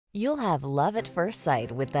You'll have love at first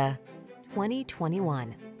sight with the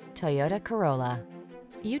 2021 Toyota Corolla.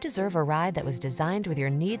 You deserve a ride that was designed with your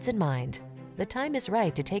needs in mind. The time is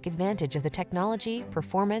right to take advantage of the technology,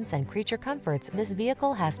 performance, and creature comforts this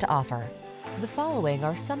vehicle has to offer. The following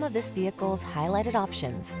are some of this vehicle's highlighted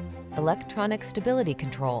options: electronic stability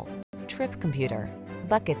control, trip computer,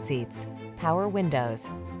 bucket seats, power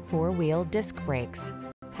windows, four-wheel disc brakes,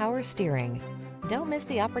 power steering. Don't miss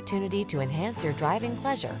the opportunity to enhance your driving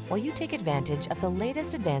pleasure while you take advantage of the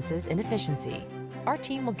latest advances in efficiency. Our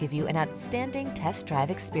team will give you an outstanding test drive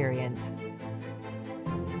experience.